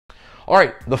All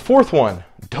right, the fourth one,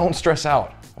 don't stress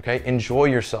out, okay? Enjoy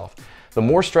yourself. The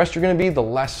more stressed you're gonna be, the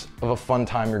less of a fun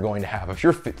time you're going to have. If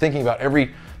you're thinking about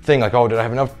everything like, oh, did I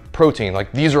have enough protein?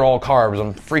 Like, these are all carbs,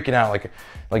 I'm freaking out.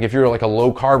 Like if you're like a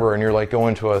low carber and you're like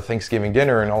going to a Thanksgiving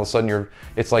dinner and all of a sudden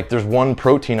it's like there's one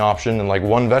protein option and like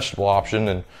one vegetable option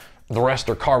and the rest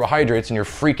are carbohydrates and you're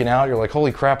freaking out. You're like,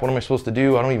 holy crap, what am I supposed to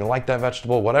do? I don't even like that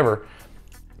vegetable, whatever.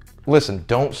 Listen,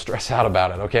 don't stress out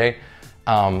about it, okay?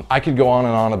 I could go on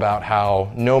and on about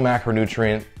how no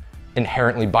macronutrient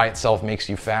inherently by itself makes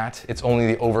you fat. It's only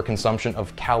the overconsumption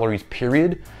of calories,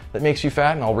 period, that makes you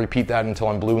fat. And I'll repeat that until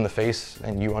I'm blue in the face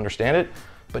and you understand it.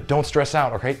 But don't stress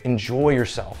out, okay? Enjoy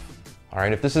yourself, all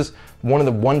right? If this is one of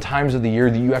the times of the year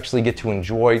that you actually get to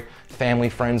enjoy family,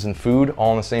 friends, and food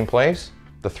all in the same place,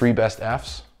 the 3 best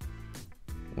Fs,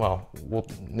 well,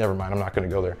 never mind, I'm not gonna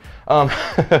go there.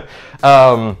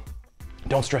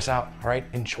 Don't stress out, all right?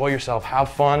 Enjoy yourself, have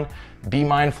fun, be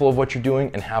mindful of what you're doing,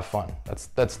 and have fun.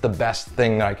 That's the best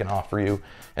thing that I can offer you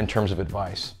in terms of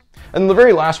advice. And the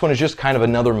very last one is just kind of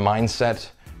another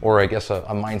mindset, or I guess a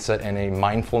mindset and a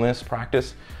mindfulness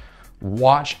practice.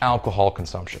 Watch alcohol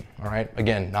consumption, all right?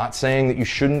 Again, not saying that you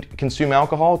shouldn't consume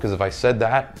alcohol, because if I said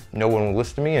that, no one would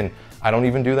listen to me, and I don't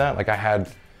even do that. Like, I had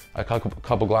a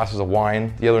couple glasses of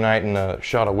wine the other night and a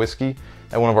shot of whiskey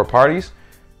at one of our parties,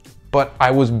 but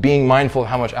I was being mindful of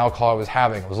how much alcohol I was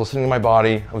having. I was listening to my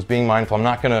body, I was being mindful. I'm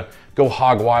not gonna go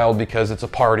hog wild because it's a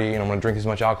party and I'm gonna drink as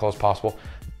much alcohol as possible.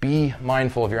 Be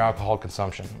mindful of your alcohol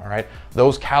consumption, all right?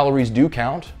 Those calories do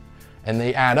count and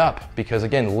they add up because,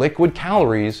 again, liquid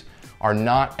calories are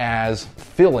not as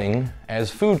filling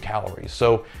as food calories.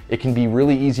 So it can be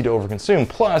really easy to overconsume.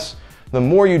 Plus, the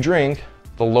more you drink,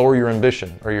 the lower your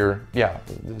ambition, or your,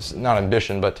 not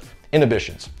ambition, but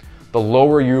inhibitions. The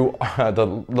lower you,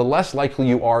 the less likely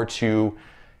you are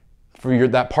for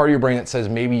that part of your brain that says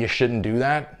maybe you shouldn't do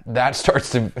that, that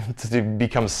starts to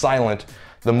become silent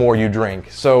the more you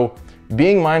drink. So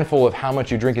being mindful of how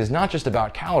much you drink is not just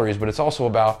about calories, but it's also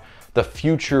about the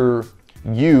future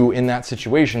you in that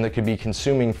situation that could be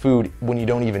consuming food when you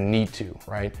don't even need to,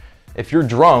 right? If you're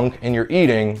drunk and you're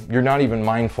eating, you're not even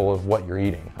mindful of what you're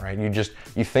eating, right?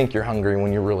 You think you're hungry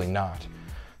when you're really not.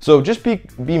 So just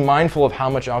be mindful of how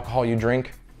much alcohol you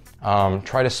drink.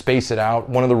 Try to space it out.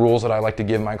 One of the rules that I like to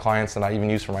give my clients, and I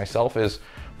even use for myself, is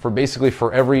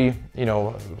for every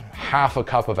half a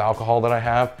cup of alcohol that I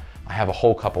have a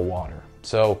whole cup of water.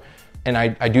 So, and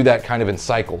I do that kind of in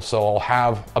cycles. So I'll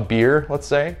have a beer, let's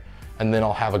say, and then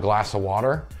I'll have a glass of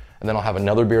water, and then I'll have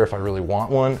another beer if I really want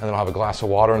one, and then I'll have a glass of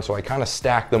water, and so I kind of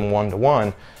stack them 1 to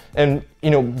 1. And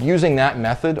using that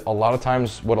method, a lot of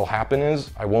times what'll happen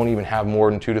is I won't even have more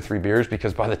than 2 to 3 beers,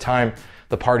 because by the time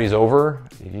the party's over,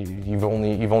 you've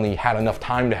only had enough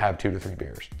time to have 2 to 3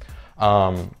 beers.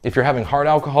 If you're having hard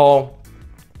alcohol,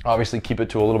 obviously keep it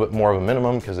to a little bit more of a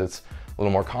minimum because it's a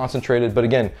little more concentrated. But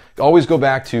again, always go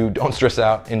back to don't stress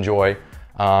out, enjoy.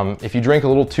 If you drink a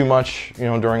little too much,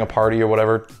 during a party or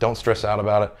whatever, don't stress out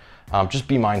about it. Just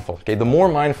be mindful, okay? The more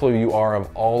mindful you are of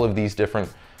all of these different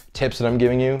tips that I'm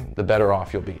giving you, the better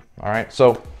off you'll be, all right?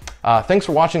 So thanks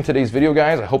for watching today's video,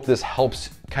 guys. I hope this helps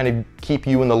kind of keep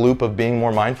you in the loop of being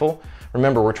more mindful.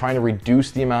 Remember, we're trying to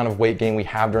reduce the amount of weight gain we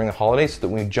have during the holidays so that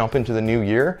when we jump into the new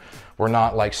year, we're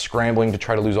not like scrambling to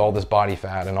try to lose all this body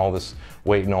fat and all this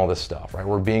weight and all this stuff, right?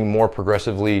 We're being more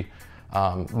progressively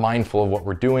mindful of what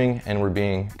we're doing, and we're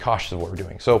being cautious of what we're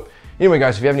doing. So anyway,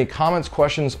 guys, if you have any comments,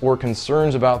 questions, or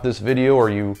concerns about this video,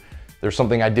 or there's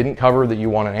something I didn't cover that you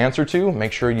want an answer to,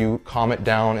 make sure you comment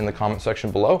down in the comment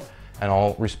section below, and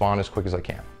I'll respond as quick as I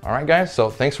can. All right, guys, so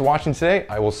thanks for watching today.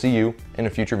 I will see you in a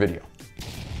future video.